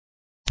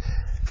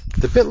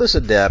The pitless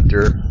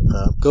adapter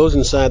goes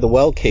inside the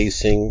well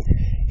casing,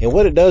 and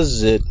what it does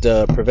is it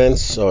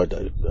prevents or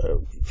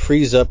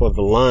frees up of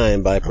the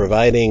line by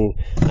providing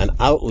an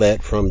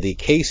outlet from the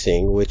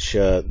casing, which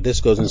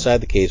this goes inside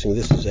the casing.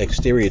 This is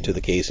exterior to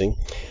the casing,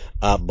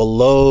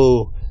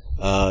 below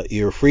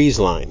your freeze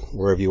line,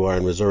 wherever you are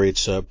in Missouri.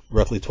 It's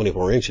roughly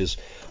 24 inches.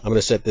 I'm going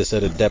to set this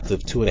at a depth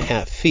of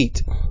 2.5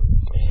 feet.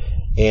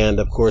 And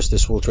of course,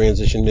 this will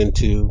transition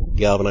into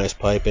galvanized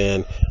pipe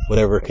and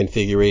whatever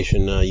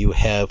configuration you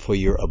have for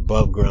your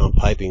above ground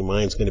piping.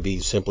 Mine's going to be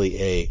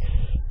simply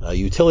a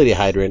utility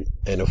hydrant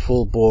and a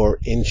full bore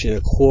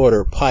 1.25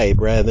 inch pipe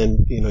rather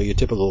than, your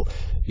typical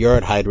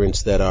yard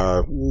hydrants that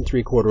are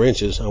 3/4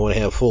 inches. I want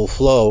to have full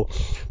flow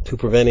to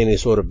prevent any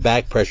sort of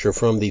back pressure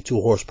from the 2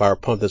 horsepower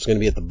pump that's going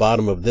to be at the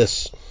bottom of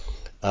this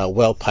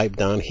well pipe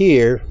down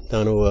here,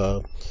 down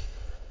to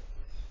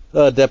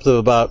a depth of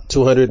about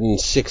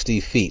 260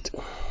 feet.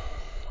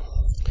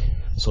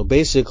 So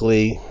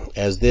basically,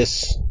 as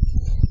this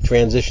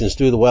transitions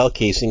through the well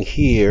casing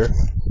here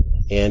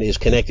and is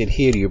connected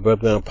here to your above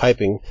ground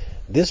piping,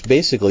 this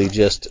basically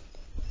just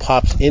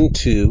pops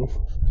into,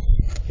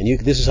 and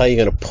this is how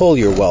you're going to pull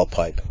your well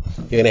pipe.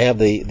 You're going to have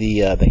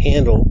the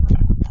handle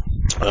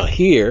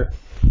here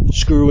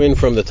screw in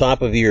from the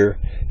top of your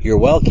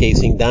well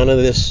casing down to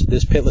this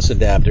pitless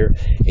adapter,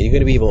 and you're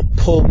going to be able to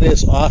pull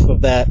this off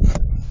of that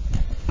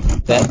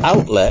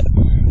outlet.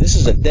 This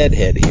is a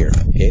deadhead here.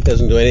 Okay, it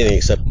doesn't do anything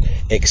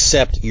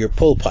except your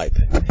pull pipe.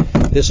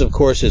 This, of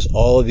course, is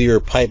all of your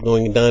pipe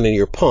going down in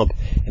your pump,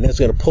 and that's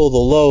going to pull the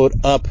load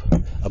up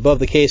above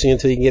the casing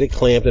until you can get it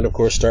clamped, and of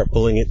course start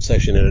pulling it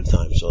section at a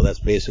time. So that's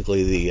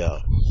basically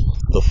the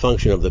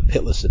function of the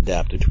pitless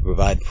adapter, to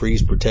provide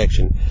freeze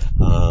protection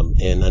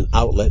and an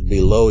outlet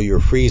below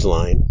your freeze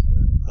line,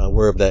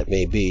 wherever that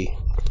may be,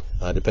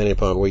 depending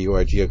upon where you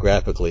are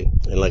geographically.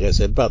 And like I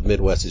said, about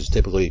Midwest is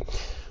typically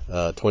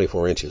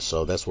 24 inches,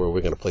 so that's where we're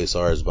going to place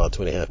ours, about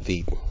 2.5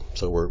 feet.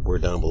 So we're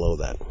down below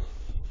that.